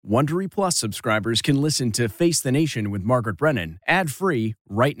Wondery Plus subscribers can listen to Face the Nation with Margaret Brennan ad-free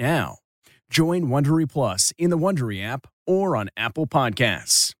right now. Join Wondery Plus in the Wondery app or on Apple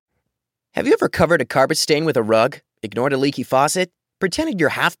Podcasts. Have you ever covered a carpet stain with a rug, ignored a leaky faucet, pretended your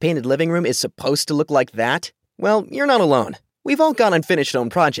half-painted living room is supposed to look like that? Well, you're not alone. We've all got unfinished home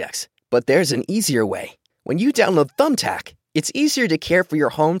projects, but there's an easier way. When you download Thumbtack, it's easier to care for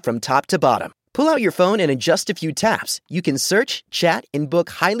your home from top to bottom. Pull out your phone and in just a few taps, you can search, chat, and book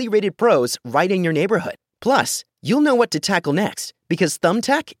highly rated pros right in your neighborhood. Plus, you'll know what to tackle next because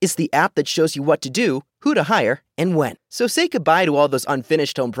Thumbtack is the app that shows you what to do, who to hire, and when. So say goodbye to all those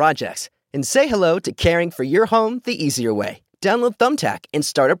unfinished home projects and say hello to caring for your home the easier way. Download Thumbtack and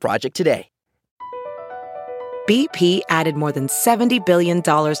start a project today. BP added more than $70 billion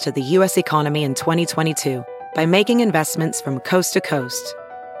to the U.S. economy in 2022 by making investments from coast to coast.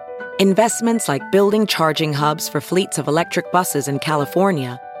 Investments like building charging hubs for fleets of electric buses in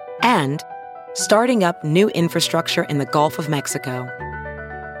California and starting up new infrastructure in the Gulf of Mexico.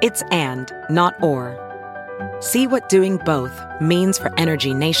 It's and, not or. See what doing both means for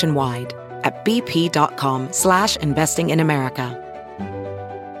energy nationwide at bp.com/investing in America.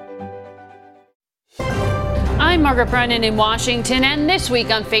 I'm Margaret Brennan in Washington, and this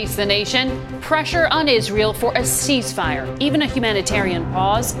week on Face the Nation, pressure on Israel for a ceasefire, even a humanitarian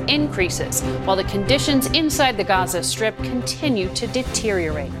pause, increases, while the conditions inside the Gaza Strip continue to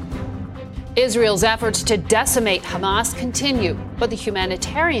deteriorate. Israel's efforts to decimate Hamas continue, but the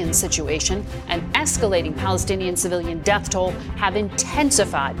humanitarian situation and escalating Palestinian civilian death toll have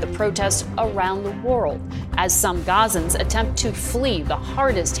intensified the protests around the world as some Gazans attempt to flee the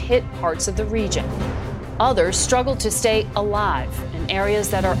hardest hit parts of the region. Others struggle to stay alive in areas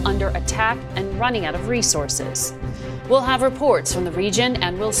that are under attack and running out of resources. We'll have reports from the region,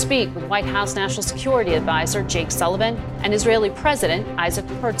 and we'll speak with White House National Security Advisor Jake Sullivan and Israeli President Isaac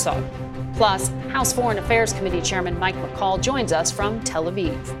Herzog. Plus, House Foreign Affairs Committee Chairman Mike McCaul joins us from Tel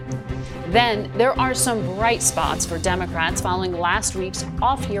Aviv. Then, there are some bright spots for Democrats following last week's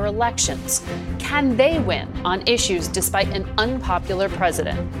off-year elections. Can they win on issues despite an unpopular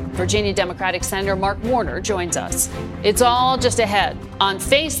president? Virginia Democratic Senator Mark Warner joins us. It's all just ahead on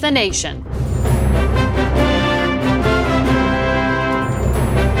Face the Nation.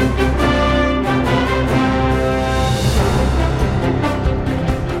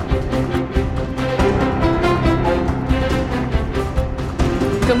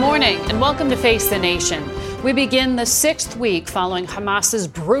 Good morning and welcome to Face the Nation. We begin the sixth week following Hamas's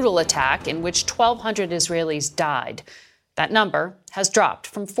brutal attack in which 1,200 Israelis died. That number has dropped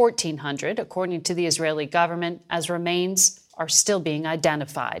from 1,400, according to the Israeli government, as remains are still being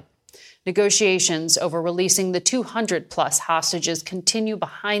identified. Negotiations over releasing the 200-plus hostages continue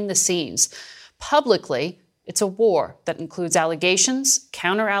behind the scenes. Publicly, it's a war that includes allegations,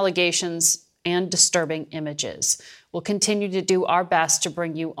 counter-allegations, and disturbing images. We'll continue to do our best to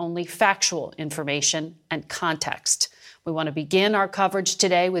bring you only factual information and context. We want to begin our coverage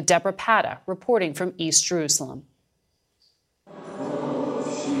today with Deborah Pata reporting from East Jerusalem.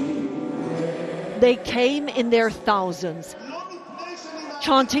 They came in their thousands,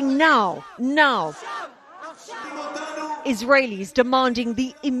 chanting now, now. Israelis demanding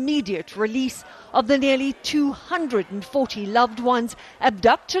the immediate release of the nearly 240 loved ones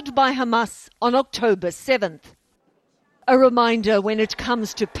abducted by Hamas on October 7th. A reminder when it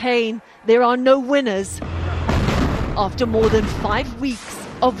comes to pain, there are no winners after more than 5 weeks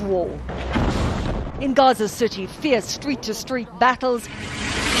of war. In Gaza City, fierce street-to-street battles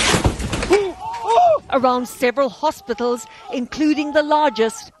around several hospitals, including the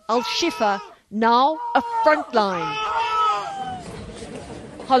largest, Al-Shifa, now a front line.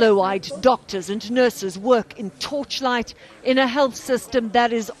 Hollow-eyed doctors and nurses work in torchlight in a health system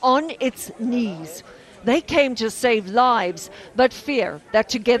that is on its knees. They came to save lives, but fear that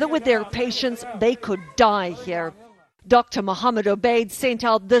together with their patients, they could die here. Dr. Mohammed Obeid sent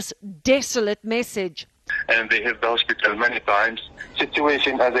out this desolate message. And they hit the hospital many times.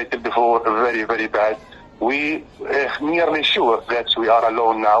 Situation, as I said before, very, very bad. We nearly sure that we are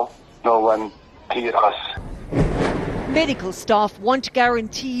alone now. No one hears us. Medical staff want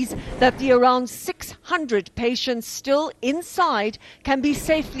guarantees that the around 600 patients still inside can be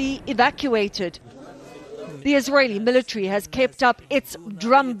safely evacuated. The Israeli military has kept up its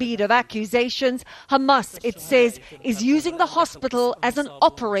drumbeat of accusations. Hamas, it says, is using the hospital as an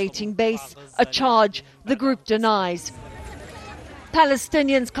operating base, a charge the group denies.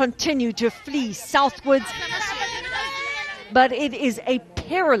 Palestinians continue to flee southwards, but it is a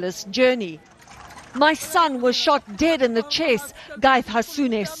perilous journey. My son was shot dead in the chest, Gaith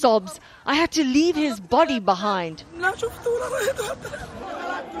Hassoune sobs. I had to leave his body behind.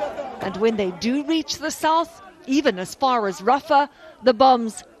 And when they do reach the south, even as far as Rafah, the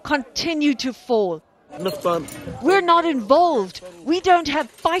bombs continue to fall. We're not involved. We don't have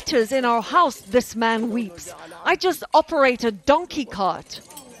fighters in our house, this man weeps. I just operate a donkey cart.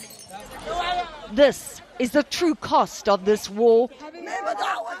 This is the true cost of this war.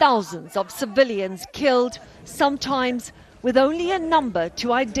 Thousands of civilians killed, sometimes with only a number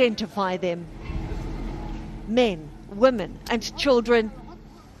to identify them. Men, women, and children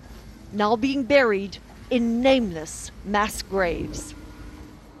now being buried in nameless mass graves.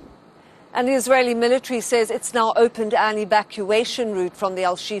 And the Israeli military says it's now opened an evacuation route from the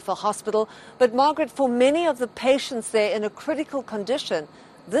Al-Shifa hospital. But Margaret, for many of the patients there in a critical condition,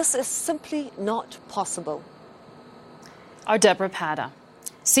 this is simply not possible. Our Deborah Pata.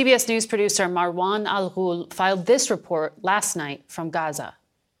 CBS News producer Marwan Al-Ghul filed this report last night from Gaza.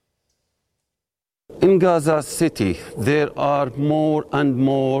 In Gaza City, there are more and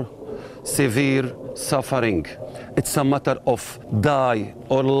more severe suffering. It's a matter of die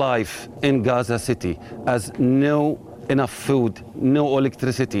or life in Gaza City, as no enough food, no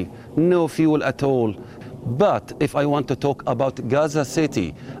electricity, no fuel at all. But if I want to talk about Gaza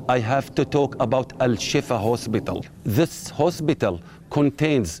City, I have to talk about Al-Shifa Hospital. This hospital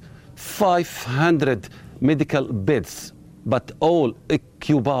contains 500 medical beds, but all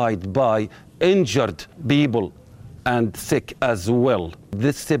occupied by injured people and sick as well.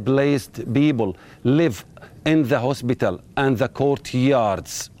 Displaced people live in the hospital and the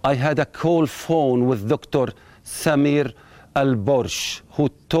courtyards. I had a call phone with Dr. Samir Al-Borsh, who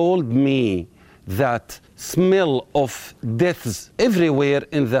told me that smell of deaths everywhere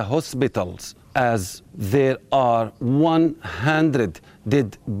in the hospitals, as there are 100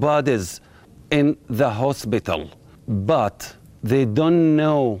 dead bodies in the hospital, but they don't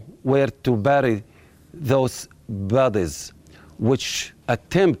know where to bury those bodies, which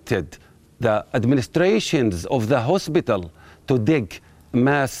attempted the administrations of the hospital to dig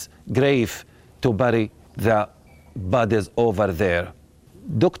mass grave to bury the bodies over there.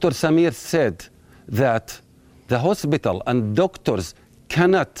 Dr. Samir said that the hospital and doctors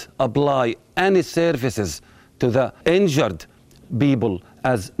cannot apply any services to the injured people,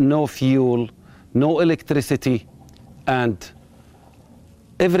 as no fuel, no electricity, and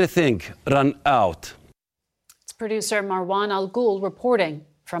everything ran out. It's producer Marwan Al-Ghul reporting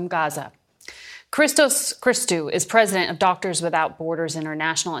from Gaza. Christos Christou is president of Doctors Without Borders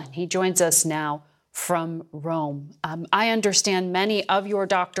International, and he joins us now from Rome. I understand many of your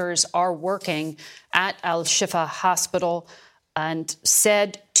doctors are working at Al-Shifa Hospital, and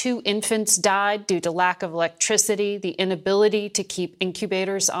said 2 infants died due to lack of electricity, the inability to keep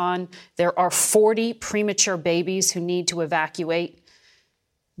incubators on. There are 40 premature babies who need to evacuate.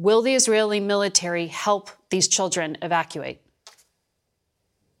 Will the Israeli military help these children evacuate?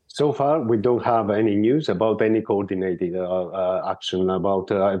 So far, we don't have any news about any coordinated action about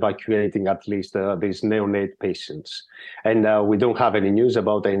evacuating at least these neonate patients. And we don't have any news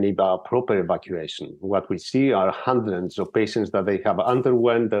about any proper evacuation. What we see are hundreds of patients that they have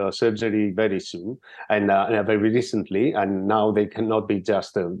underwent surgery very soon and very recently, and now they cannot be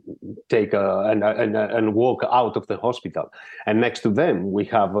just take and walk out of the hospital. And next to them, we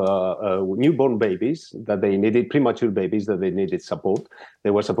have newborn babies that they needed, premature babies that they needed support. They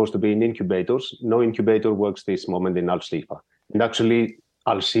were supposed to be in incubators. No incubator works this moment in Al-Shifa. And actually,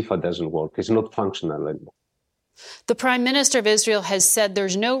 Al-Shifa doesn't work. It's not functional anymore. The Prime Minister of Israel has said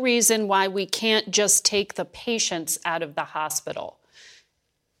there's no reason why we can't just take the patients out of the hospital.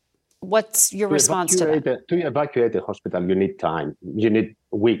 What's your response to that? To evacuate the hospital, you need time. You need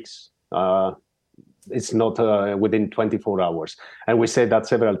weeks. It's not within 24 hours. And we said that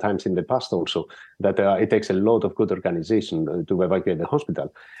several times in the past also, that it takes a lot of good organization to evacuate the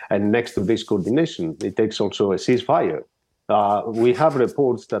hospital. And next to this coordination, it takes also a ceasefire. We have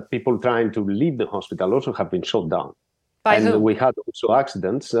reports that people trying to leave the hospital also have been shot down. By who? We had also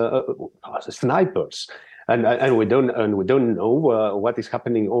accidents, snipers. And we don't know what is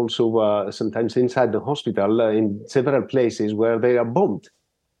happening also sometimes inside the hospital in several places where they are bombed.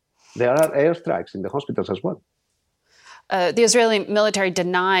 There are airstrikes in the hospitals as well. The Israeli military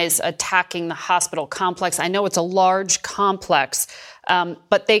denies attacking the hospital complex. I know it's a large complex,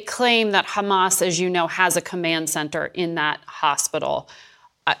 but they claim that Hamas, as you know, has a command center in that hospital.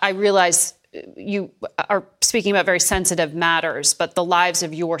 I realize you are speaking about very sensitive matters, but the lives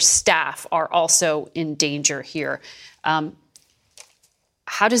of your staff are also in danger here.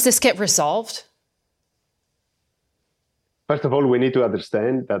 How does this get resolved? First of all, we need to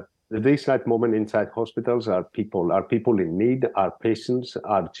understand that This right moment inside hospitals are people in need, are patients,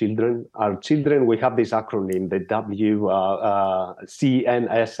 are children. We have this acronym, the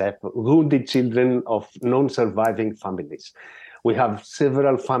CNSF, Wounded Children of Non-Surviving Families. We have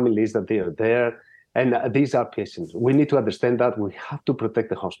several families that they are there, and these are patients. We need to understand that we have to protect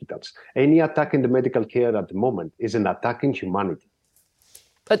the hospitals. Any attack in the medical care at the moment is an attack in humanity.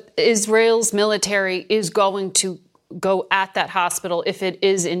 But Israel's military is going to go at that hospital if it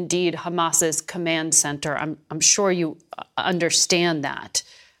is indeed Hamas's command center. I'm sure you understand that.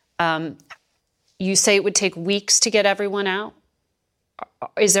 You say it would take weeks to get everyone out?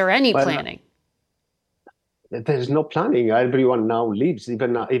 Is there any planning? There's no planning. Everyone now leaves.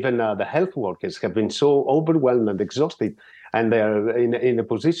 Even the health workers have been so overwhelmed and exhausted, and they're in a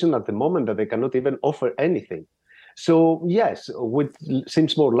position at the moment that they cannot even offer anything. So yes, what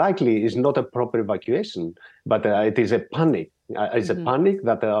seems more likely is not a proper evacuation, but it is a panic. It's a panic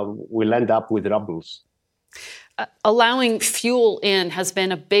that will end up with rubbles. Allowing fuel in has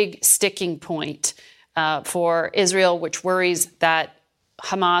been a big sticking point for Israel, which worries that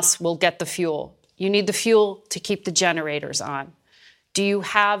Hamas will get the fuel. You need the fuel to keep the generators on. Do you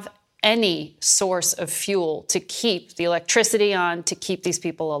have any source of fuel to keep the electricity on, to keep these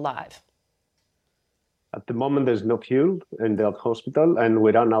people alive? At the moment, there's no fuel in the hospital, and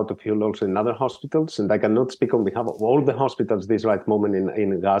we run out of fuel also in other hospitals. And I cannot speak on behalf of all the hospitals this right moment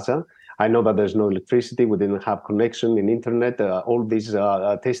in Gaza. I know that there's no electricity. We didn't have connection in internet. All these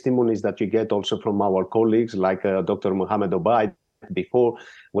testimonies that you get also from our colleagues, like Dr. Mohammed Obaid before,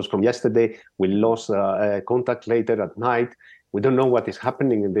 was from yesterday. We lost contact later at night. We don't know what is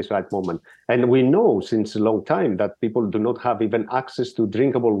happening in this right moment. And we know since a long time that people do not have even access to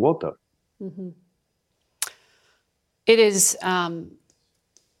drinkable water. Mm-hmm. It is,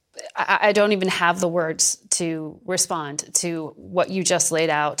 I don't even have the words to respond to what you just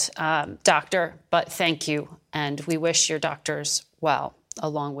laid out, Doctor, but thank you. And we wish your doctors well,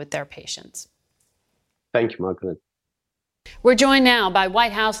 along with their patients. Thank you, Margaret. We're joined now by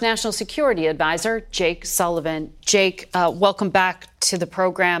White House National Security Advisor Jake Sullivan. Jake, welcome back to the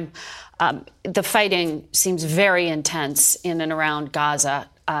program. The fighting seems very intense in and around Gaza.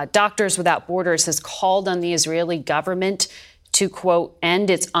 Doctors Without Borders has called on the Israeli government to, quote, end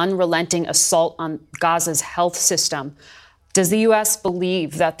its unrelenting assault on Gaza's health system. Does the U.S.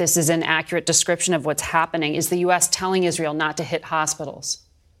 believe that this is an accurate description of what's happening? Is the U.S. telling Israel not to hit hospitals?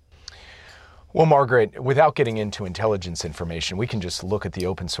 Well, Margaret, without getting into intelligence information, we can just look at the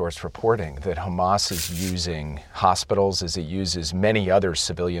open source reporting that Hamas is using hospitals as it uses many other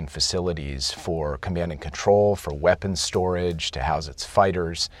civilian facilities for command and control, for weapons storage, to house its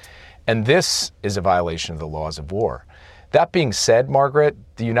fighters. And this is a violation of the laws of war. That being said, Margaret,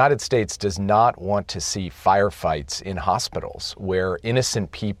 the United States does not want to see firefights in hospitals where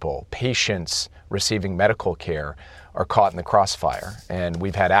innocent people, patients receiving medical care, are caught in the crossfire. And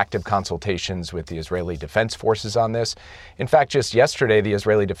we've had active consultations with the Israeli Defense Forces on this. In fact, just yesterday, the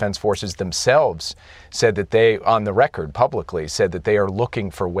Israeli Defense Forces themselves said that they, on the record publicly, said that they are looking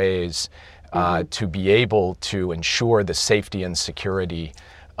for ways to be able to ensure the safety and security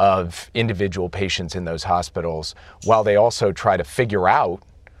of individual patients in those hospitals, while they also try to figure out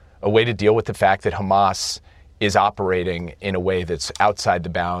a way to deal with the fact that Hamas is operating in a way that's outside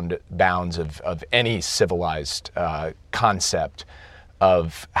the bounds of any civilized concept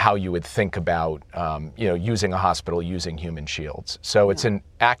of how you would think about, using a hospital, using human shields. So it's an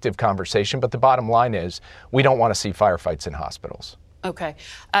active conversation, but the bottom line is we don't want to see firefights in hospitals. Okay.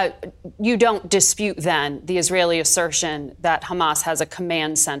 You don't dispute, then, the Israeli assertion that Hamas has a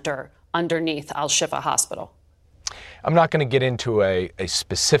command center underneath Al-Shifa Hospital? I'm not going to get into a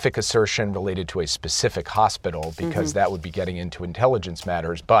specific assertion related to a specific hospital because that would be getting into intelligence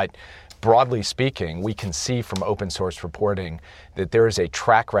matters. But broadly speaking, we can see from open source reporting that there is a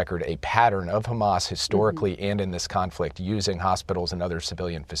track record, a pattern of Hamas historically and in this conflict using hospitals and other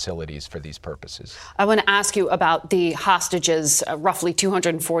civilian facilities for these purposes. I want to ask you about the hostages, roughly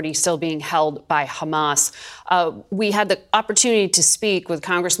 240 still being held by Hamas. We had the opportunity to speak with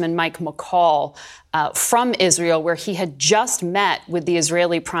Congressman Mike McCaul from Israel, where he had just met with the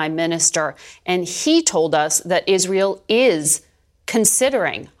Israeli prime minister, and he told us that Israel is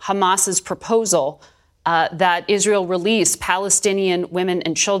considering Hamas's proposal that Israel release Palestinian women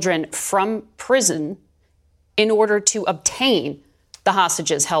and children from prison in order to obtain the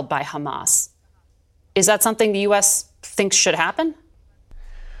hostages held by Hamas. Is that something the U.S. thinks should happen?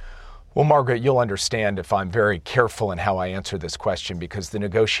 Well, Margaret, you'll understand if I'm very careful in how I answer this question because the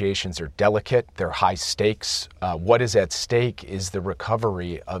negotiations are delicate, they're high stakes. What is at stake is the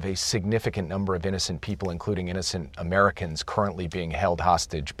recovery of a significant number of innocent people, including innocent Americans currently being held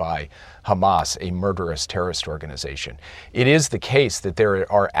hostage by Hamas, a murderous terrorist organization. It is the case that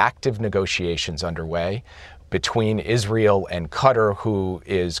there are active negotiations underway between Israel and Qatar, who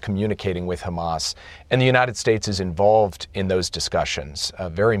is communicating with Hamas. And the United States is involved in those discussions,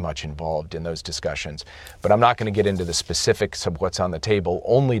 very much involved in those discussions. But I'm not going to get into the specifics of what's on the table,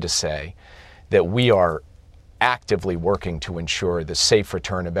 only to say that we are actively working to ensure the safe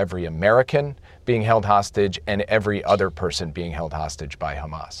return of every American being held hostage and every other person being held hostage by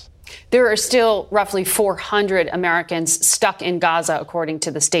Hamas. There are still roughly 400 Americans stuck in Gaza, according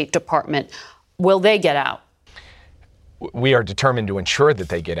to the State Department. Will they get out? We are determined to ensure that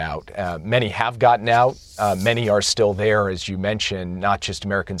they get out. Many have gotten out. Many are still there, as you mentioned, not just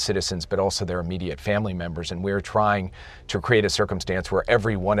American citizens, but also their immediate family members. And we're trying to create a circumstance where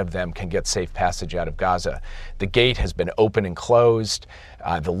every one of them can get safe passage out of Gaza. The gate has been open and closed.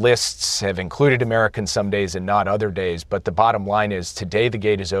 The lists have included Americans some days and not other days. But the bottom line is today the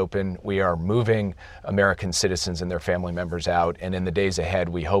gate is open. We are moving American citizens and their family members out. And in the days ahead,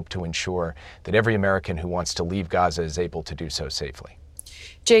 we hope to ensure that every American who wants to leave Gaza is able to do so safely.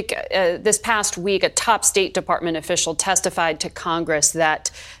 Jake, this past week, a top State Department official testified to Congress that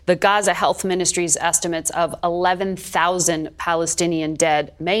the Gaza Health Ministry's estimates of 11,000 Palestinian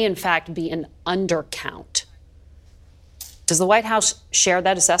dead may in fact be an undercount. Does the White House share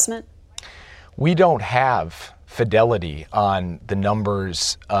that assessment? We don't have fidelity on the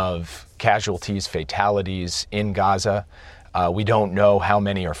numbers of casualties, fatalities in Gaza. We don't know how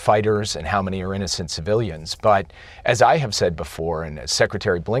many are fighters and how many are innocent civilians. But as I have said before, and as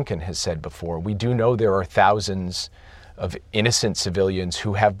Secretary Blinken has said before, we do know there are thousands of innocent civilians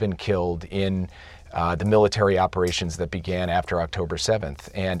who have been killed in the military operations that began after October 7th.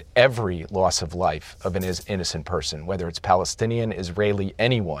 And every loss of life of an innocent person, whether it's Palestinian, Israeli,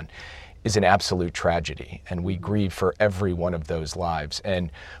 anyone, is an absolute tragedy. And we grieve for every one of those lives.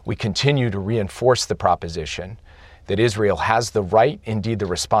 And we continue to reinforce the proposition that Israel has the right, indeed the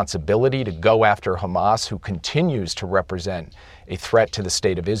responsibility, to go after Hamas, who continues to represent a threat to the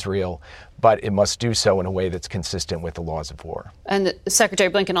state of Israel, but it must do so in a way that's consistent with the laws of war. And Secretary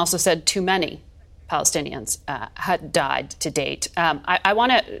Blinken also said too many Palestinians had died to date. I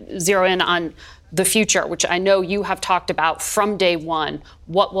want to zero in on the future, which I know you have talked about from day one,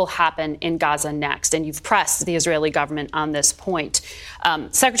 what will happen in Gaza next. And you've pressed the Israeli government on this point.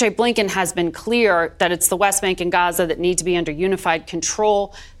 Secretary Blinken has been clear that it's the West Bank and Gaza that need to be under unified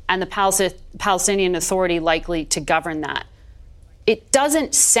control and the Palestinian Authority likely to govern that. It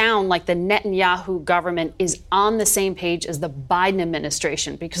doesn't sound like the Netanyahu government is on the same page as the Biden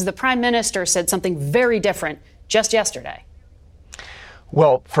administration, because the prime minister said something very different just yesterday.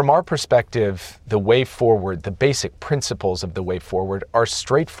 Well, from our perspective, the way forward, the basic principles of the way forward are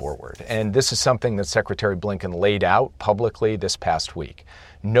straightforward. And this is something that Secretary Blinken laid out publicly this past week.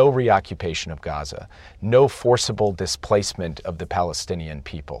 No reoccupation of Gaza, no forcible displacement of the Palestinian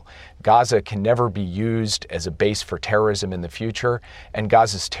people. Gaza can never be used as a base for terrorism in the future, and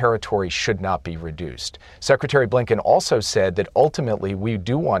Gaza's territory should not be reduced. Secretary Blinken also said that ultimately we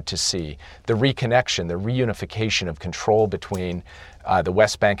do want to see the reconnection, the reunification of control between the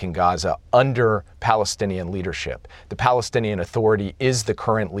West Bank and Gaza under Palestinian leadership. The Palestinian Authority is the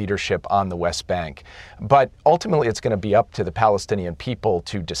current leadership on the West Bank. But ultimately, it's going to be up to the Palestinian people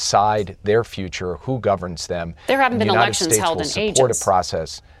to decide their future, who governs them. There haven't been elections held in ages. The United States will support a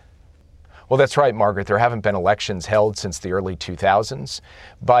process. Well, that's right, Margaret. There haven't been elections held since the early 2000s.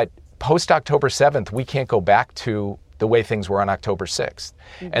 But post-October 7th, we can't go back to the way things were on October 6th.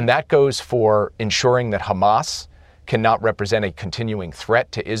 Mm-hmm. And that goes for ensuring that Hamas cannot represent a continuing threat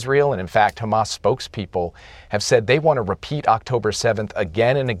to Israel. And in fact, Hamas spokespeople have said they want to repeat October 7th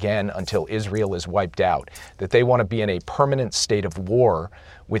again and again until Israel is wiped out, that they want to be in a permanent state of war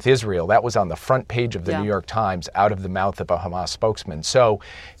with Israel. That was on the front page of the New York Times out of the mouth of a Hamas spokesman. So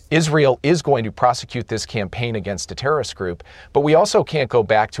Israel is going to prosecute this campaign against a terrorist group, but we also can't go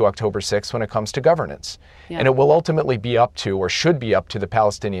back to October 6th when it comes to governance. Yeah. And it will ultimately be up to, or should be up to, the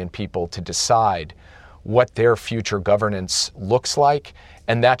Palestinian people to decide what their future governance looks like,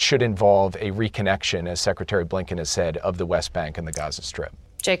 and that should involve a reconnection, as Secretary Blinken has said, of the West Bank and the Gaza Strip.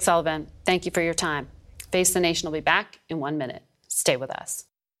 Jake Sullivan, thank you for your time. Face the Nation will be back in 1 minute. Stay with us.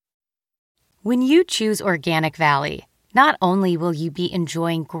 When you choose Organic Valley, not only will you be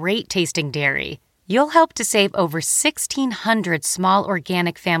enjoying great tasting dairy, you'll help to save over 1,600 small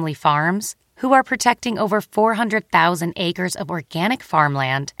organic family farms who are protecting over 400,000 acres of organic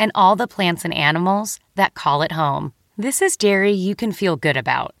farmland and all the plants and animals that call it home. This is dairy you can feel good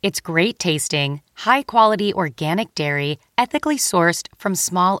about. It's great tasting, high-quality organic dairy, ethically sourced from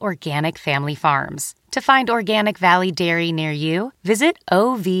small organic family farms. To find Organic Valley Dairy near you, visit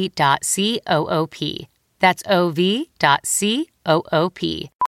ov.coop. That's ov.coop.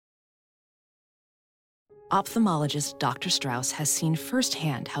 Ophthalmologist Dr. Strauss has seen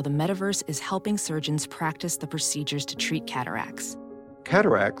firsthand how the metaverse is helping surgeons practice the procedures to treat cataracts.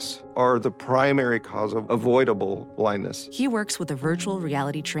 Cataracts are the primary cause of avoidable blindness. He works with a virtual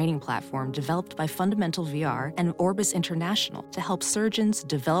reality training platform developed by Fundamental VR and Orbis International to help surgeons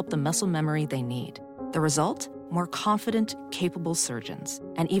develop the muscle memory they need. The result? More confident, capable surgeons.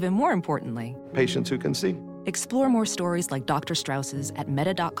 And even more importantly, patients who can see. Explore more stories like Dr. Strauss's at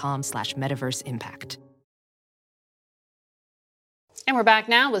meta.com/metaverseimpact. And we're back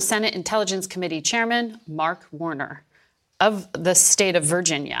now with Senate Intelligence Committee Chairman Mark Warner of the state of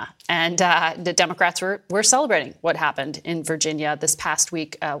Virginia. And the Democrats were celebrating what happened in Virginia this past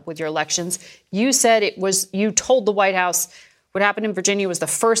week with your elections. You said you told the White House what happened in Virginia was the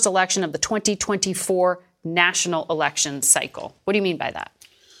first election of the 2024 national election cycle. What do you mean by that?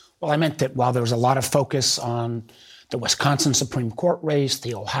 Well, I meant that while there was a lot of focus on the Wisconsin Supreme Court race,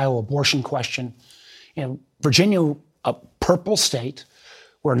 the Ohio abortion question, Virginia, a purple state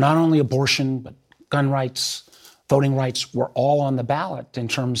where not only abortion, but gun rights, voting rights were all on the ballot in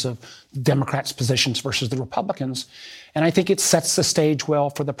terms of Democrats' positions versus the Republicans. And I think it sets the stage well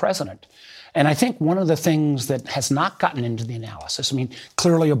for the president. And I think one of the things that has not gotten into the analysis,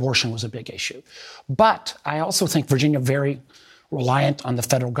 clearly abortion was a big issue. But I also think Virginia very reliant on the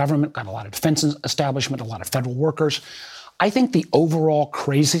federal government, got a lot of defense establishment, a lot of federal workers. I think the overall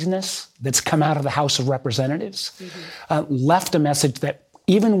craziness that's come out of the House of Representatives left a message that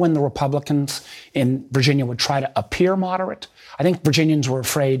even when the Republicans in Virginia would try to appear moderate, I think Virginians were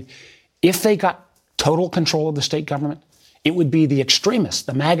afraid if they got total control of the state government, it would be the extremists,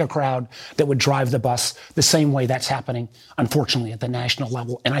 the MAGA crowd, that would drive the bus the same way that's happening, unfortunately, at the national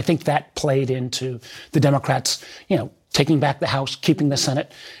level. And I think that played into the Democrats, taking back the House, keeping the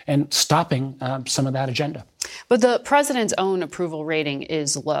Senate, and stopping some of that agenda. But the president's own approval rating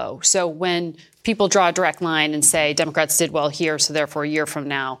is low. So when people draw a direct line and say Democrats did well here, so therefore a year from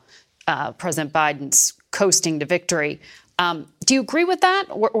now, President Biden's coasting to victory, do you agree with that?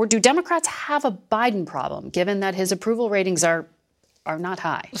 Or do Democrats have a Biden problem, given that his approval ratings are not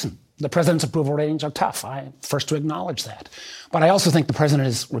high? Listen, the president's approval ratings are tough. I'm first to acknowledge that. But I also think the president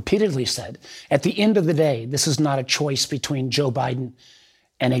has repeatedly said, at the end of the day, this is not a choice between Joe Biden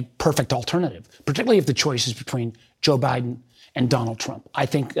and a perfect alternative, particularly if the choice is between Joe Biden and Donald Trump. I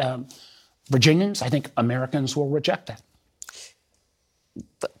think Virginians, I think Americans will reject that.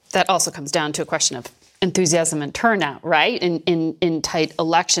 But that also comes down to a question of enthusiasm and turnout, right, in tight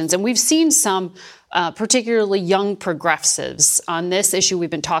elections. And we've seen some particularly young progressives on this issue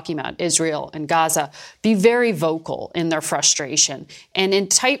we've been talking about, Israel and Gaza, be very vocal in their frustration. And in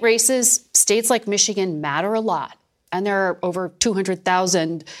tight races, states like Michigan matter a lot. And there are over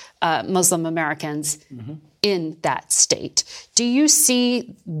 200,000 Muslim Americans in that state. Do you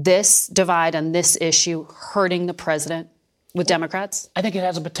see this divide on this issue hurting the president with Democrats? I think it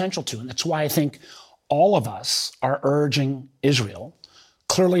has a potential to, and that's why I think all of us are urging Israel.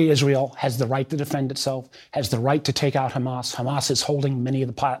 Clearly, Israel has the right to defend itself, has the right to take out Hamas. Hamas is holding many of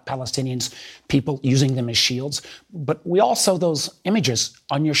the Palestinians, people using them as shields. But we also, those images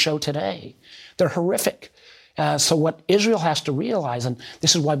on your show today, they're horrific. So what Israel has to realize, and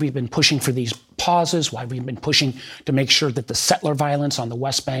this is why we've been pushing for these pauses, why we've been pushing to make sure that the settler violence on the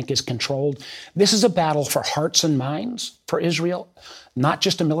West Bank is controlled. This is a battle for hearts and minds for Israel, not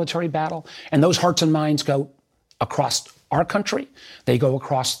just a military battle. And those hearts and minds go across our country. They go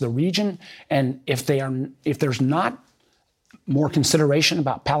across the region. And if there's not more consideration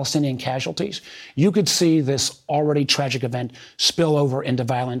about Palestinian casualties, you could see this already tragic event spill over into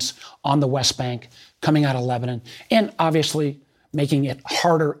violence on the West Bank, coming out of Lebanon, and obviously making it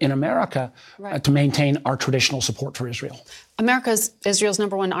harder in America to maintain our traditional support for Israel. America's Israel's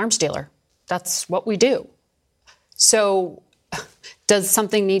number one arms dealer. That's what we do. So does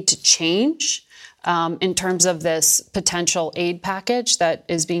something need to change in terms of this potential aid package that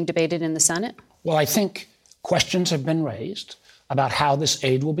is being debated in the Senate? Well, I think questions have been raised about how this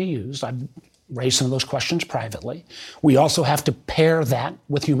aid will be used. I've raised some of those questions privately. We also have to pair that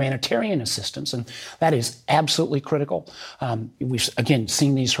with humanitarian assistance, and that is absolutely critical. We've, again,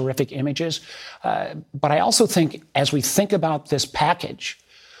 seen these horrific images. But I also think as we think about this package,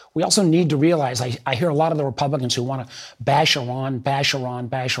 we also need to realize, I hear a lot of the Republicans who want to bash Iran,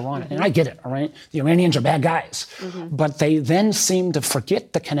 and I get it, all right? The Iranians are bad guys. But they then seem to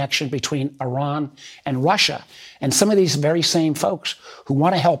forget the connection between Iran and Russia. And some of these very same folks who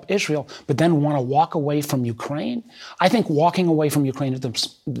want to help Israel, but then want to walk away from Ukraine, I think walking away from Ukraine at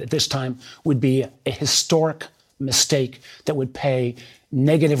this time would be a historic mistake that would pay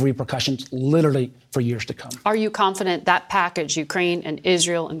negative repercussions literally for years to come. Are you confident that package, Ukraine and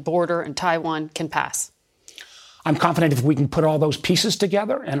Israel and border and Taiwan, can pass? I'm confident if we can put all those pieces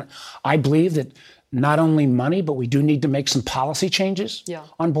together. And I believe that not only money, but we do need to make some policy changes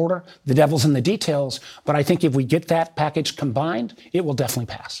on border. The devil's in the details. But I think if we get that package combined, it will definitely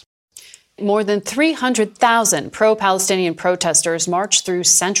pass. More than 300,000 pro-Palestinian protesters marched through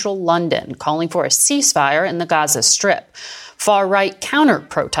central London, calling for a ceasefire in the Gaza Strip. Far-right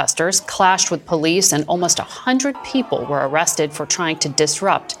counter-protesters clashed with police, and almost 100 people were arrested for trying to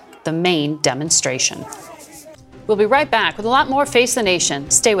disrupt the main demonstration. We'll be right back with a lot more Face the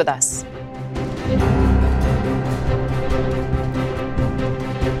Nation. Stay with us.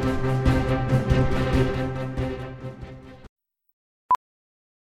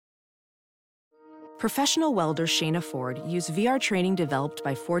 Professional welder Shayna Ford used VR training developed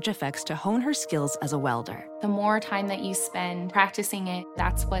by ForgeFX to hone her skills as a welder. The more time that you spend practicing it,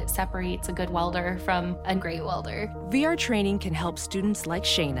 that's what separates a good welder from a great welder. VR training can help students like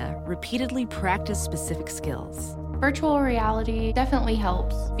Shayna repeatedly practice specific skills. Virtual reality definitely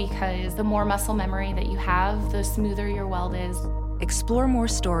helps because the more muscle memory that you have, the smoother your weld is. Explore more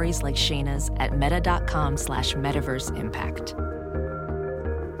stories like Shayna's at meta.com/metaverseimpact.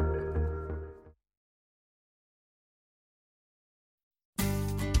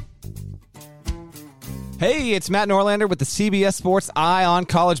 Hey, it's Matt Norlander with the CBS Sports Eye on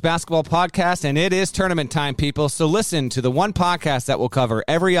College Basketball podcast, and it is tournament time, people. So listen to the one podcast that will cover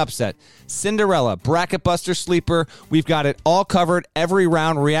every upset, Cinderella, Bracket Buster, Sleeper. We've got it all covered, every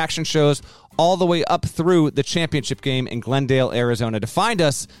round, reaction shows, all the way up through the championship game in Glendale, Arizona. To find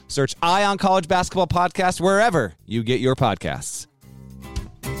us, search Eye on College Basketball podcast wherever you get your podcasts.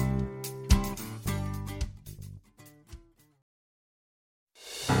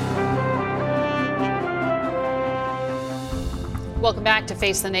 Welcome back to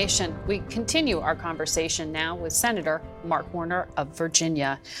Face the Nation. We continue our conversation now with Senator Mark Warner of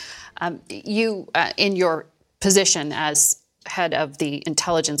Virginia. You, in your position as head of the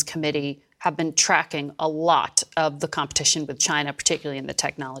Intelligence Committee, have been tracking a lot of the competition with China, particularly in the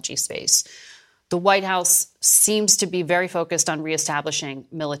technology space. The White House seems to be very focused on reestablishing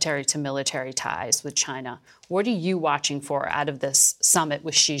military-to-military ties with China. What are you watching for out of this summit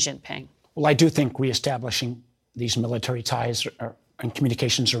with Xi Jinping? Well, I do think reestablishing these military ties and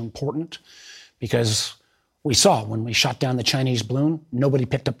communications are important because we saw when we shot down the Chinese balloon, nobody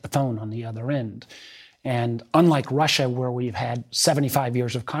picked up the phone on the other end. And unlike Russia, where we've had 75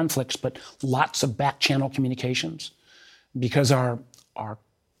 years of conflicts, but lots of back-channel communications, because our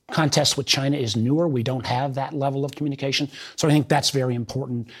contest with China is newer, we don't have that level of communication. So I think that's very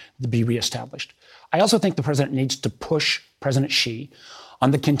important to be reestablished. I also think the president needs to push President Xi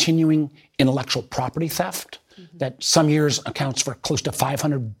on the continuing intellectual property theft that some years accounts for close to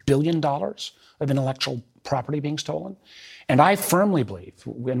 $500 billion of intellectual property being stolen. And I firmly believe,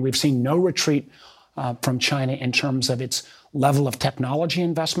 and we've seen no retreat from China in terms of its level of technology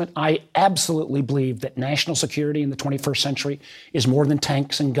investment, I absolutely believe that national security in the 21st century is more than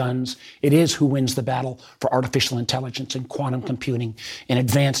tanks and guns. It is who wins the battle for artificial intelligence and quantum computing and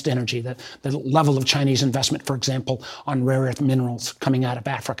advanced energy. The level of Chinese investment, for example, on rare earth minerals coming out of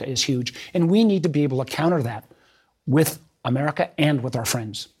Africa is huge. And we need to be able to counter that with America and with our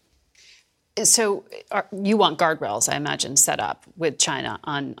friends. So you want guardrails, I imagine, set up with China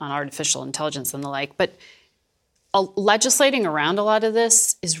on artificial intelligence and the like. But legislating around a lot of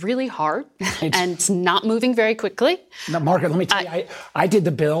this is really hard and it's not moving very quickly. Now, Margaret, let me tell you, I did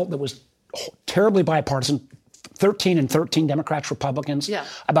the bill that was terribly bipartisan, 13 Democrats, Republicans,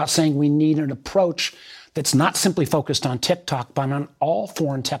 about saying we need an approach that's not simply focused on TikTok, but on all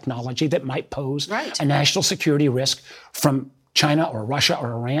foreign technology that might pose a national security risk from China or Russia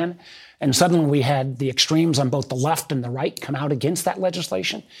or Iran. And suddenly we had the extremes on both the left and the right come out against that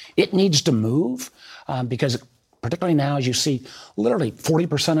legislation. It needs to move because particularly now, as you see, literally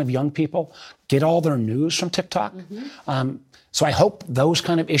 40% of young people get all their news from TikTok. So I hope those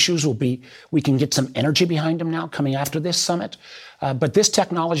kind of issues we can get some energy behind them now coming after this summit. But this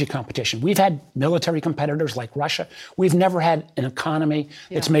technology competition, we've had military competitors like Russia. We've never had an economy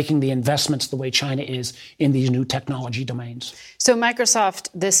that's making the investments the way China is in these new technology domains. So Microsoft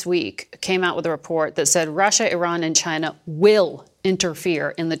this week came out with a report that said Russia, Iran, and China will interfere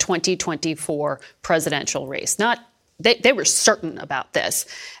in the 2024 presidential race. They were certain about this,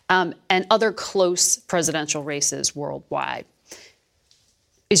 and other close presidential races worldwide.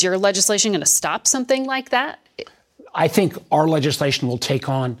 Is your legislation going to stop something like that? I think our legislation will take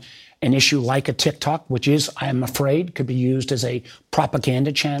on an issue like a TikTok, which is, I am afraid, could be used as a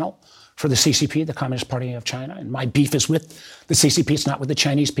propaganda channel for the CCP, the Communist Party of China. And my beef is with the CCP. It's not with the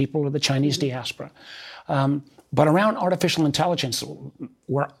Chinese people or the Chinese diaspora. But around artificial intelligence,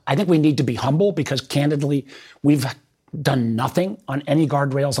 I think we need to be humble because, candidly, we've done nothing on any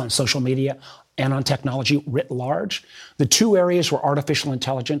guardrails on social media and on technology writ large. The two areas where artificial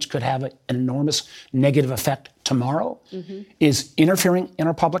intelligence could have an enormous negative effect tomorrow is interfering in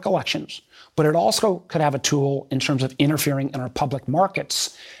our public elections, but it also could have a tool in terms of interfering in our public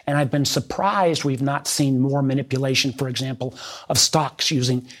markets. And I've been surprised we've not seen more manipulation, for example, of stocks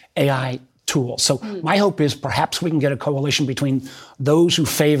using AI tools. So my hope is perhaps we can get a coalition between those who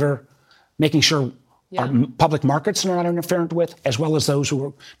favor making sure our public markets are not interfered with, as well as those who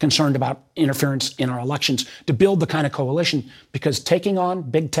are concerned about interference in our elections, to build the kind of coalition. Because taking on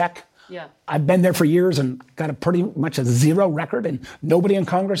big tech, I've been there for years and got a pretty much a zero record, and nobody in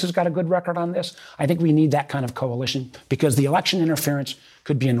Congress has got a good record on this. I think we need that kind of coalition because the election interference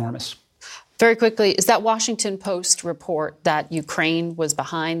could be enormous. Very quickly, is that Washington Post report that Ukraine was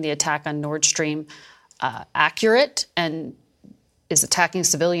behind the attack on Nord Stream accurate, and is attacking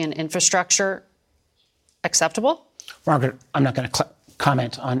civilian infrastructure acceptable? Margaret, I'm not going to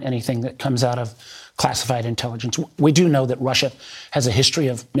comment on anything that comes out of classified intelligence. We do know that Russia has a history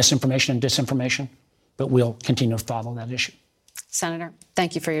of misinformation and disinformation, but we'll continue to follow that issue. Senator,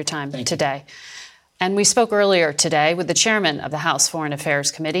 thank you for your time today. And we spoke earlier today with the chairman of the House Foreign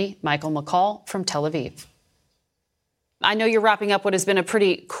Affairs Committee, Michael McCaul from Tel Aviv. I know you're wrapping up what has been a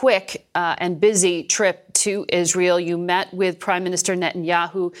pretty quick and busy trip to Israel. You met with Prime Minister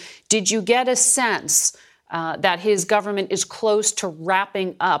Netanyahu. Did you get a sense that his government is close to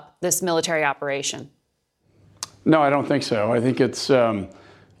wrapping up this military operation? No, I don't think so. I think it's, the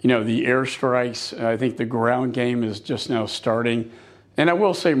airstrikes. I think the ground game is just now starting. And I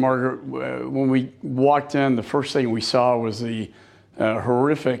will say, Margaret, when we walked in, the first thing we saw was the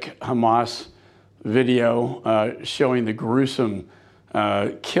horrific Hamas video showing the gruesome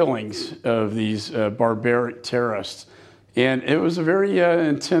killings of these barbaric terrorists. And it was a very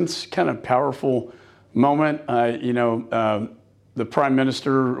intense, kind of powerful moment. The Prime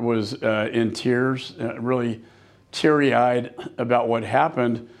Minister was in tears, really teary-eyed about what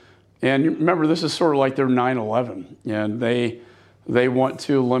happened. And remember, this is sort of like their 9/11, and they want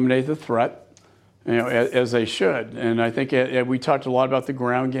to eliminate the threat, as they should. And I think we talked a lot about the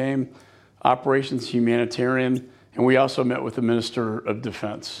ground game, operations, humanitarian, and we also met with the Minister of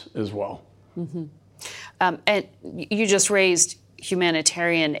Defense as well. And you just raised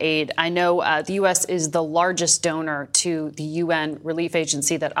humanitarian aid. I know the U.S. is the largest donor to the UN relief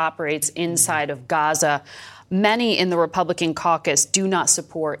agency that operates inside of Gaza. Many in the Republican caucus do not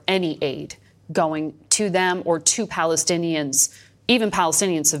support any aid going to them or to Palestinians, even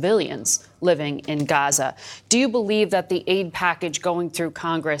Palestinian civilians living in Gaza. Do you believe that the aid package going through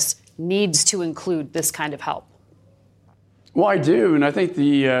Congress needs to include this kind of help? Well, I do, and I think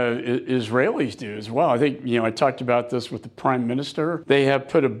the Israelis do as well. I think, I talked about this with the Prime Minister. They have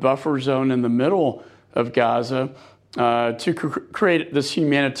put a buffer zone in the middle of Gaza to create this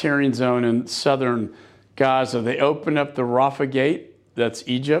humanitarian zone in southern Gaza. They opened up the Rafah Gate, that's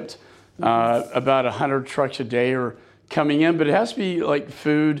Egypt. About 100 trucks a day are coming in, but it has to be like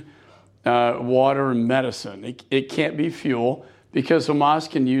food, water, and medicine. It can't be fuel because Hamas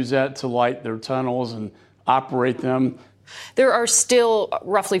can use that to light their tunnels and operate them. There are still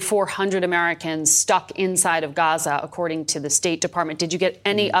roughly 400 Americans stuck inside of Gaza, according to the State Department. Did you get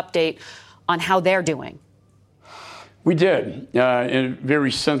any update on how they're doing? We did. In very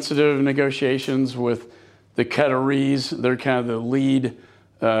sensitive negotiations with the Qataris. They're kind of the lead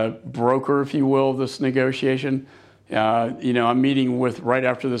broker, if you will, of this negotiation. I'm meeting right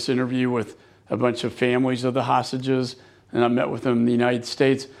after this interview with a bunch of families of the hostages, and I met with them in the United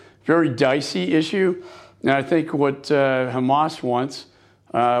States. Very dicey issue. And I think what Hamas wants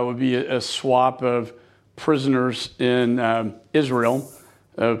would be a swap of prisoners in Israel,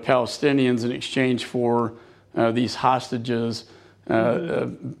 of Palestinians, in exchange for these hostages,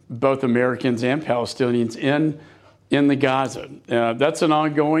 both Americans and Palestinians, in the Gaza. That's an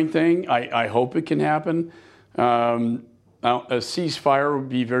ongoing thing. I hope it can happen. A ceasefire would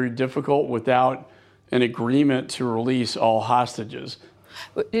be very difficult without an agreement to release all hostages.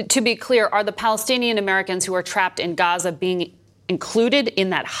 To be clear, are the Palestinian Americans who are trapped in Gaza being included in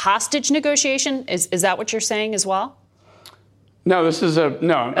that hostage negotiation? Is that what you're saying as well? No, this is Okay.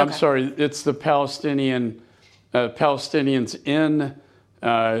 I'm sorry. It's the Palestinians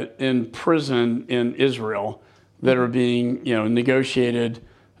in prison in Israel that are being, negotiated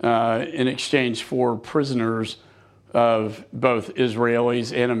in exchange for prisoners of both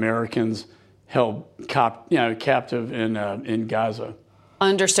Israelis and Americans held captive in Gaza.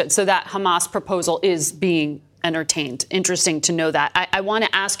 Understood. So that Hamas proposal is being entertained. Interesting to know that. I want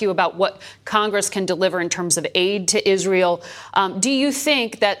to ask you about what Congress can deliver in terms of aid to Israel. Do you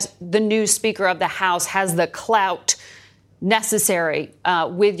think that the new Speaker of the House has the clout necessary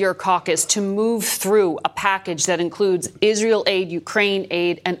with your caucus to move through a package that includes Israel aid, Ukraine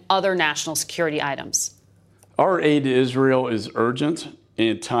aid, and other national security items? Our aid to Israel is urgent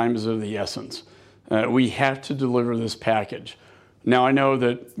and time is of the essence. We have to deliver this package. Now, I know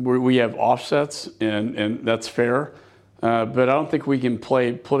that we have offsets, and that's fair, but I don't think we can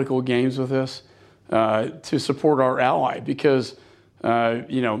play political games with this to support our ally because,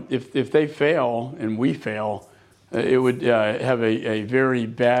 if they fail and we fail, it would have a very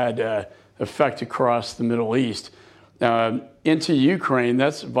bad effect across the Middle East. Into Ukraine,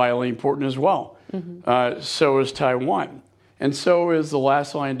 that's vitally important as well. Mm-hmm. So is Taiwan. And so is the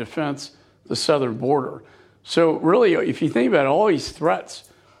last line of defense, the southern border. So really, if you think about it, all these threats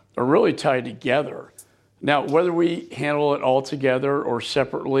are really tied together. Now, whether we handle it all together or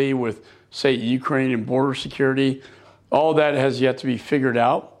separately with, say, Ukraine and border security, all that has yet to be figured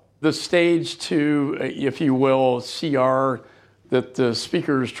out. The stage 2, if you will, CR that the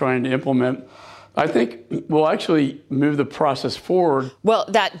Speaker is trying to implement, I think will actually move the process forward. Well,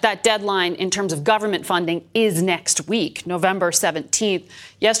 that deadline in terms of government funding is next week, November 17th.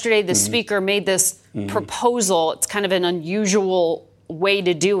 Yesterday, the Speaker made this proposal. It's kind of an unusual way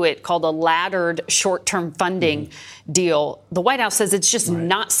to do it, called a laddered short-term funding deal. The White House says it's just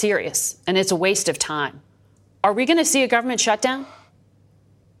not serious and it's a waste of time. Are we going to see a government shutdown?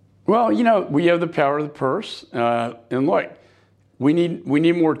 Well, we have the power of the purse. And look, we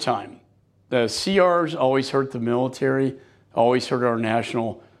need more time. The CRs always hurt the military, always hurt our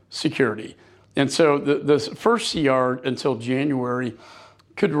national security. And so the first CR until January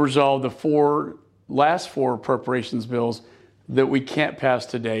could resolve the last four appropriations bills that we can't pass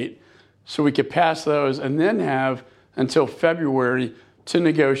to date. So we could pass those and then have until February to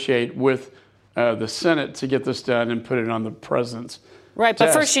negotiate with the Senate to get this done and put it on the president's Right, but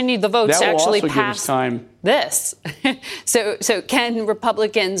desk. first you need the votes to actually pass time. This. So can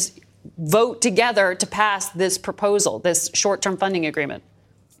Republicans vote together to pass this proposal, this short-term funding agreement?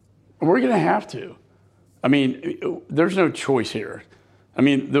 We're going to have to. I mean, there's no choice here. I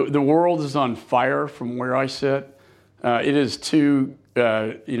mean, the world is on fire from where I sit. It is too,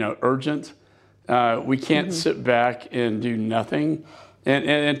 urgent. We can't sit back and do nothing.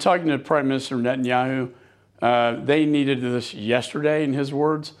 And talking to Prime Minister Netanyahu, they needed this yesterday, in his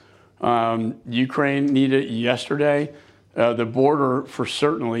words. Ukraine needed it yesterday. The border, for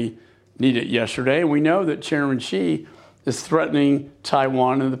certainly, needed it yesterday. And we know that Chairman Xi is threatening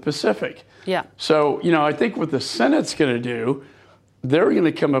Taiwan and the Pacific. Yeah. So, I think what the Senate's going to do, they're going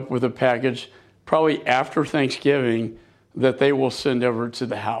to come up with a package probably after Thanksgiving that they will send over to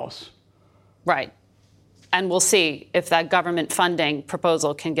the House. Right. And we'll see if that government funding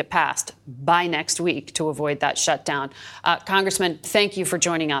proposal can get passed by next week to avoid that shutdown. Congressman, thank you for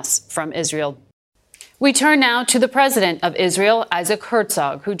joining us from Israel. We turn now to the president of Israel, Isaac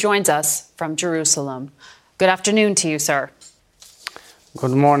Herzog, who joins us from Jerusalem. Good afternoon to you, sir.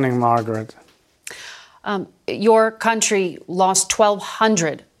 Good morning, Margaret. Your country lost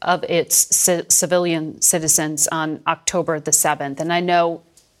 1,200 of its civilian citizens on October the 7th, and I know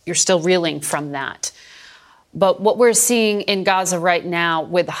you're still reeling from that. But what we're seeing in Gaza right now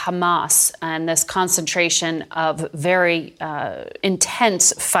with Hamas and this concentration of very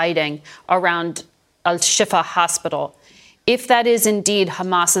intense fighting around Al-Shifa Hospital, if that is indeed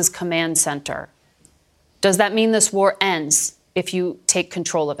Hamas's command center, does that mean this war ends if you take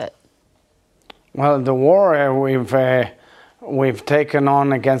control of it? Well, the war we've taken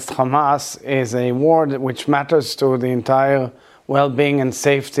on against Hamas is a war which matters to the entire well-being and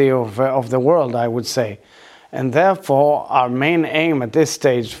safety of the world, I would say. And therefore, our main aim at this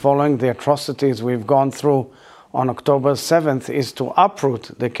stage, following the atrocities we've gone through on October 7th, is to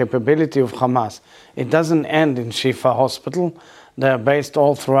uproot the capability of Hamas. It doesn't end in Shifa Hospital. They're based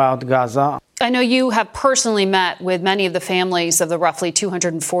all throughout Gaza. I know you have personally met with many of the families of the roughly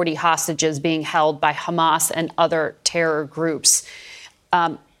 240 hostages being held by Hamas and other terror groups.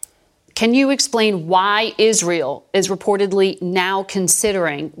 Can you explain why Israel is reportedly now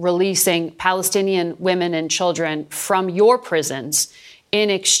considering releasing Palestinian women and children from your prisons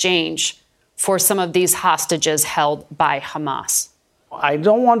in exchange for some of these hostages held by Hamas? I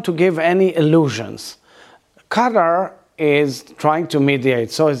don't want to give any illusions. Qatar is trying to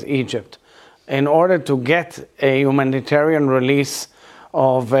mediate, so is Egypt, in order to get a humanitarian release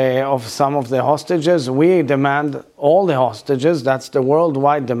of some of the hostages. We demand all the hostages. That's the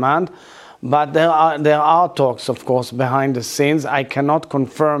worldwide demand. But there are talks, of course, behind the scenes. I cannot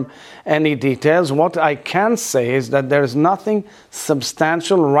confirm any details. What I can say is that there's nothing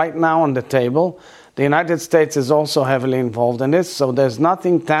substantial right now on the table. The United States is also heavily involved in this, so there's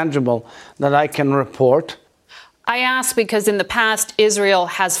nothing tangible that I can report. I ask because in the past, Israel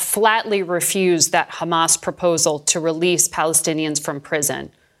has flatly refused that Hamas proposal to release Palestinians from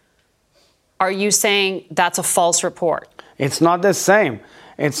prison. Are you saying that's a false report? It's not the same.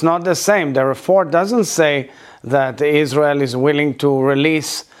 It's not the same. The report doesn't say that Israel is willing to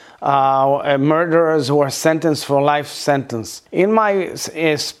release murderers who are sentenced for life sentence. In my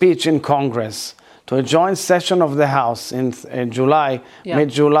speech in Congress to a joint session of the House in July,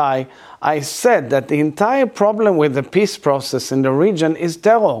 mid-July, I said that the entire problem with the peace process in the region is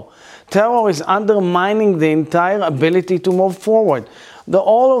terror. Terror is undermining the entire ability to move forward.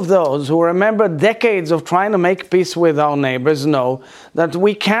 All of those who remember decades of trying to make peace with our neighbors know that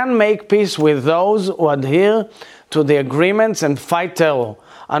we can make peace with those who adhere to the agreements and fight terror.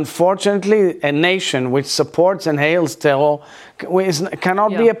 Unfortunately, a nation which supports and hails terror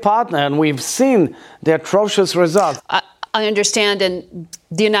cannot be a partner, and we've seen the atrocious results. I understand, and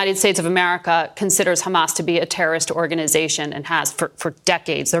the United States of America considers Hamas to be a terrorist organization and has for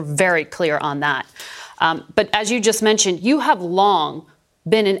decades. They're very clear on that. But as you just mentioned, you have long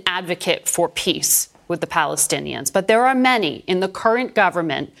been an advocate for peace with the Palestinians. But there are many in the current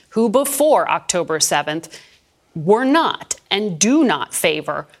government who before October 7th were not and do not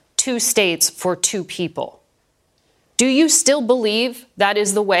favor two states for two people. Do you still believe that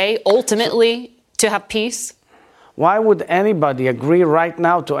is the way ultimately to have peace? Why would anybody agree right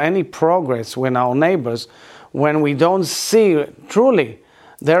now to any progress with our neighbors when we don't see truly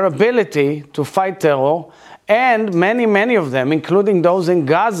their ability to fight terror? And many of them, including those in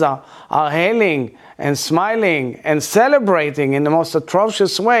Gaza, are hailing and smiling and celebrating in the most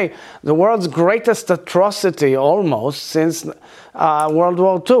atrocious way the world's greatest atrocity almost since World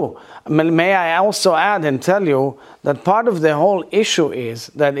War II. May I also add and tell you that part of the whole issue is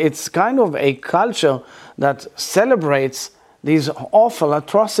that it's kind of a culture that celebrates these awful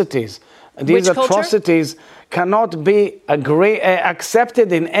atrocities. These atrocities cannot be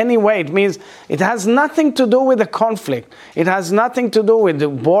accepted in any way. It means it has nothing to do with the conflict. It has nothing to do with the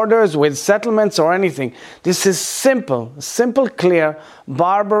borders, with settlements or anything. This is simple, clear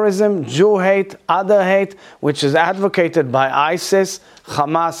barbarism, Jew hate, other hate, which is advocated by ISIS,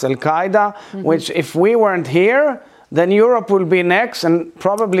 Hamas, Al-Qaeda, which if we weren't here, then Europe will be next, and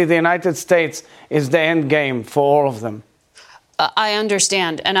probably the United States is the end game for all of them. I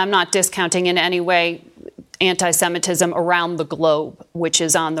understand, and I'm not discounting in any way anti-Semitism around the globe, which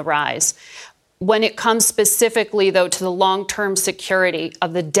is on the rise. When it comes specifically, though, to the long-term security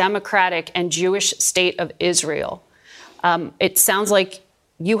of the democratic and Jewish state of Israel, it sounds like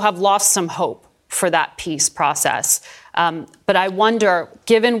you have lost some hope for that peace process. But I wonder,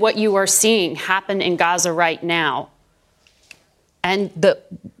 given what you are seeing happen in Gaza right now, and the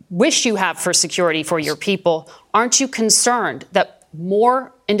wish you have for security for your people, aren't you concerned that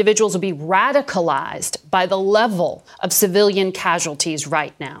more individuals will be radicalized by the level of civilian casualties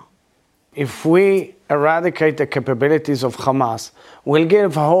right now? If we eradicate the capabilities of Hamas, we'll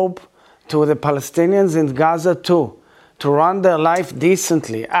give hope to the Palestinians in Gaza too, to run their life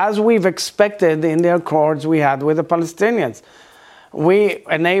decently, as we've expected in the accords we had with the Palestinians. We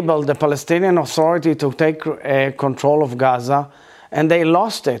enabled the Palestinian Authority to take control of Gaza, and they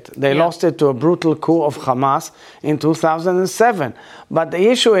lost it. They lost it to a brutal coup of Hamas in 2007. But the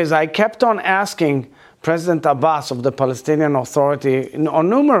issue is, I kept on asking President Abbas of the Palestinian Authority on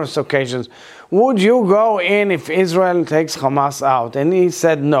numerous occasions, would you go in if Israel takes Hamas out? And he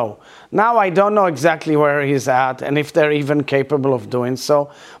said no. Now I don't know exactly where he's at and if they're even capable of doing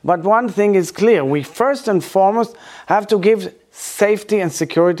so. But one thing is clear. We first and foremost have to give safety and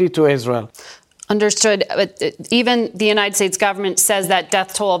security to Israel. Understood. Even the United States government says that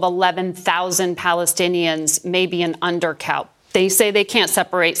death toll of 11,000 Palestinians may be an undercount. They say they can't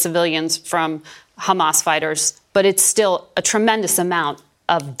separate civilians from Hamas fighters, but it's still a tremendous amount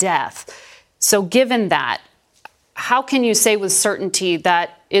of death. So given that, how can you say with certainty that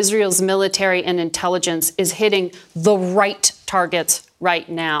Israel's military and intelligence is hitting the right targets right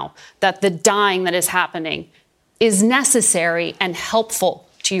now, that the dying that is happening is necessary and helpful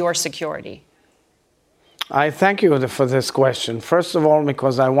to your security? I thank you for this question. First of all,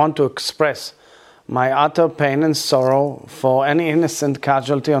 because I want to express my utter pain and sorrow for any innocent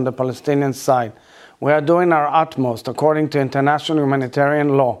casualty on the Palestinian side. We are doing our utmost according to international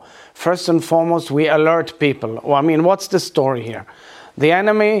humanitarian law. First and foremost, we alert people. What's the story here? The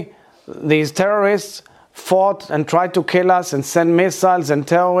enemy, these terrorists, fought and tried to kill us and send missiles and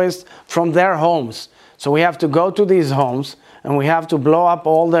terrorists from their homes. So we have to go to these homes and we have to blow up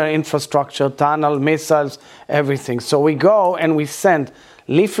all their infrastructure, tunnel, missiles, everything. So we go and we send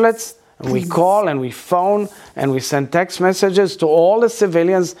leaflets, and we call and we phone and we send text messages to all the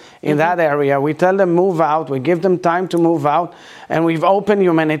civilians in that area. We tell them move out. We give them time to move out. And we've opened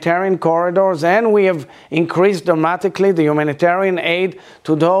humanitarian corridors, and we have increased dramatically the humanitarian aid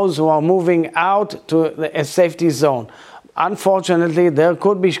to those who are moving out to a safety zone. Unfortunately, there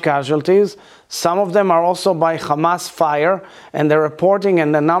could be casualties. Some of them are also by Hamas fire, and the reporting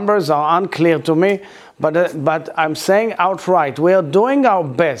and the numbers are unclear to me. But I'm saying outright, we are doing our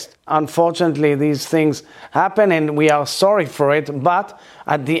best. Unfortunately, these things happen, and we are sorry for it. But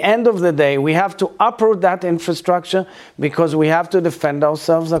at the end of the day, we have to uproot that infrastructure because we have to defend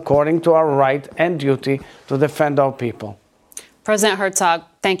ourselves according to our right and duty to defend our people. President Herzog,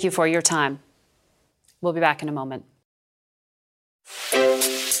 thank you for your time. We'll be back in a moment.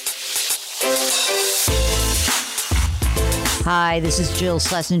 Hi, this is Jill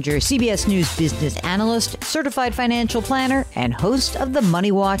Schlesinger, CBS News business analyst, certified financial planner, and host of the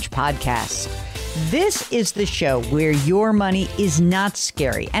Money Watch podcast. This is the show where your money is not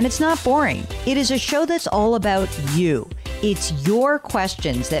scary and it's not boring. It is a show that's all about you. It's your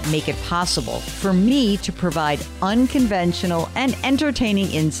questions that make it possible for me to provide unconventional and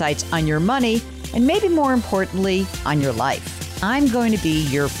entertaining insights on your money, and maybe more importantly, on your life. I'm going to be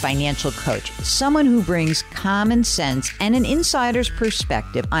your financial coach, someone who brings common sense and an insider's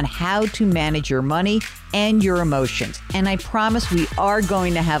perspective on how to manage your money and your emotions. And I promise we are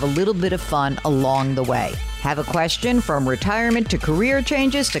going to have a little bit of fun along the way. Have a question from retirement to career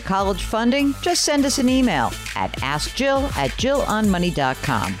changes to college funding? Just send us an email at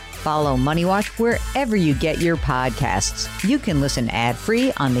askjill@jillonmoney.com. Follow Money Watch wherever you get your podcasts. You can listen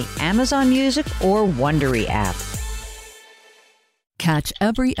ad-free on the Amazon Music or Wondery app. Catch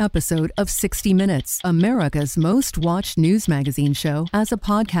every episode of 60 Minutes, America's most watched news magazine show, as a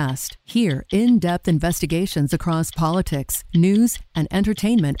podcast. Hear in-depth investigations across politics, news, and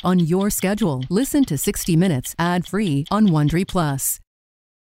entertainment on your schedule. Listen to 60 Minutes ad-free on Wondery Plus.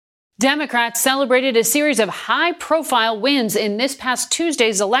 Democrats celebrated a series of high-profile wins in this past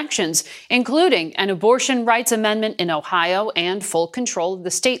Tuesday's elections, including an abortion rights amendment in Ohio and full control of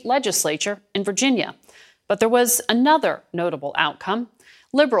the state legislature in Virginia. But there was another notable outcome.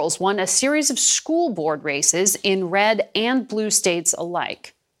 Liberals won a series of school board races in red and blue states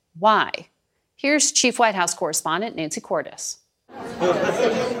alike. Why? Here's Chief White House correspondent Nancy Cordes.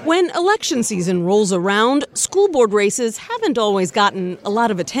 When election season rolls around, school board races haven't always gotten a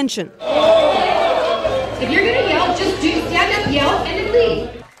lot of attention. If you're going to yell, just stand up, yell, and then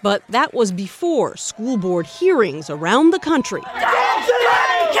leave. But that was before school board hearings around the country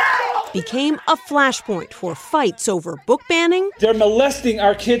became a flashpoint for fights over book banning. They're molesting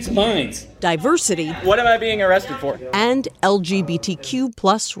our kids' minds. Diversity. What am I being arrested for? And LGBTQ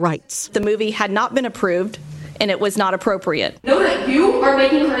plus rights. The movie had not been approved, and it was not appropriate. Know that you are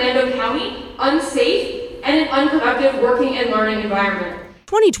making Hernando County unsafe and an unproductive working and learning environment.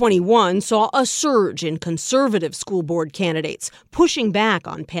 2021 saw a surge in conservative school board candidates, pushing back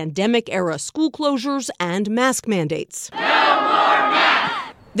on pandemic-era school closures and mask mandates. No more masks!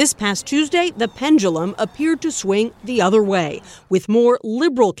 This past Tuesday, the pendulum appeared to swing the other way, with more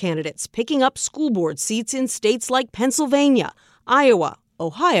liberal candidates picking up school board seats in states like Pennsylvania, Iowa,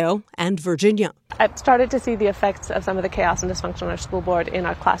 Ohio, and Virginia. I've started to see the effects of some of the chaos and dysfunction on our school board in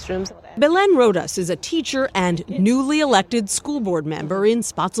our classrooms. Belen Rodas is a teacher and newly elected school board member in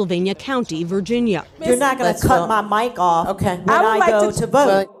Spotsylvania County, Virginia. You're not going to cut my mic off when I go to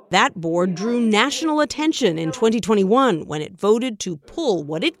vote. That board drew national attention in 2021 when it voted to pull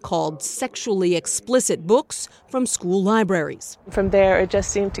what it called sexually explicit books from school libraries. From there, it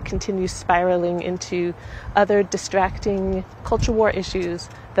just seemed to continue spiraling into other distracting culture war issues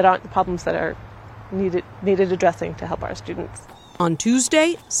that aren't the problems that are needed addressing to help our students. On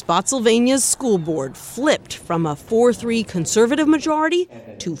Tuesday, Spotsylvania's school board flipped from a 4-3 conservative majority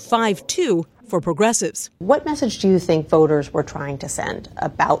to 5-2 for progressives. What message do you think voters were trying to send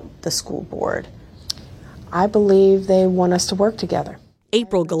about the school board? I believe they want us to work together.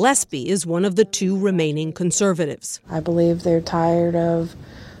 April Gillespie is one of the two remaining conservatives. I believe they're tired of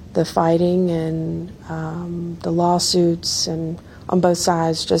the fighting and the lawsuits and on both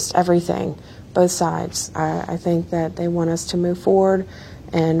sides, just everything, both sides. I think that they want us to move forward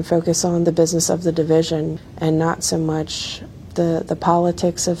and focus on the business of the division and not so much the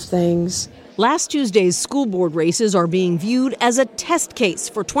politics of things. Last Tuesday's school board races are being viewed as a test case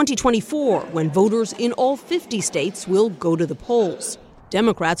for 2024, when voters in all 50 states will go to the polls.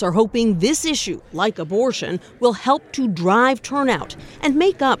 Democrats are hoping this issue, like abortion, will help to drive turnout and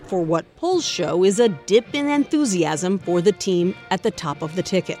make up for what polls show is a dip in enthusiasm for the team at the top of the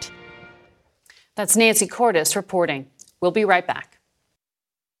ticket. That's Nancy Cordes reporting. We'll be right back.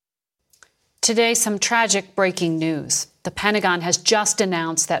 Today, some tragic breaking news. The Pentagon has just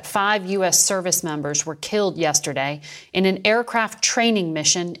announced that 5 U.S. service members were killed yesterday in an aircraft training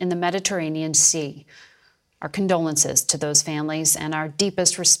mission in the Mediterranean Sea. Our condolences to those families and our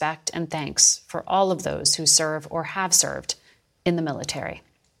deepest respect and thanks for all of those who serve or have served in the military.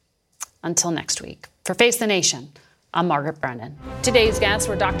 Until next week, for Face the Nation, I'm Margaret Brennan. Today's guests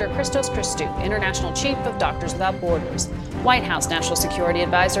were Dr. Christos Christou, International Chief of Doctors Without Borders, White House National Security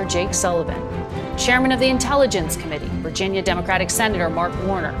Advisor Jake Sullivan, Chairman of the Intelligence Committee, Virginia Democratic Senator Mark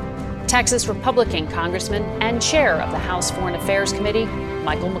Warner, Texas Republican Congressman and Chair of the House Foreign Affairs Committee,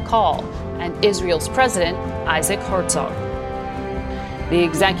 Michael McCaul, and Israel's President, Isaac Herzog. The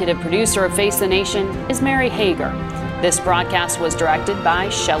executive producer of Face the Nation is Mary Hager. This broadcast was directed by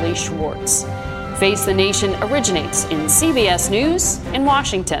Shelley Schwartz. Face the Nation originates in CBS News in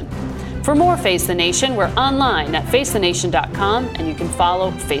Washington. For more Face the Nation, we're online at facethenation.com, and you can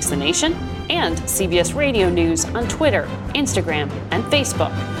follow Face the Nation and CBS Radio News on Twitter, Instagram, and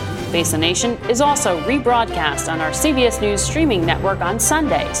Facebook. Face the Nation is also rebroadcast on our CBS News streaming network on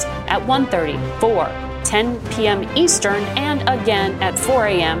Sundays at 1:30, 4, 10 p.m. Eastern, and again at 4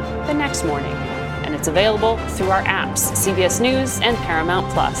 a.m. the next morning. And it's available through our apps, CBS News and Paramount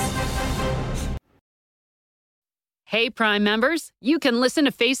Plus. Hey, Prime members, you can listen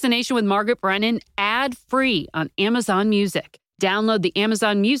to Face the Nation with Margaret Brennan ad-free on Amazon Music. Download the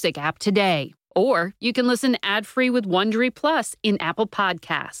Amazon Music app today. Or you can listen ad-free with Wondery Plus in Apple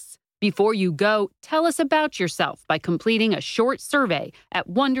Podcasts. Before you go, tell us about yourself by completing a short survey at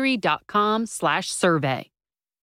Wondery.com/survey.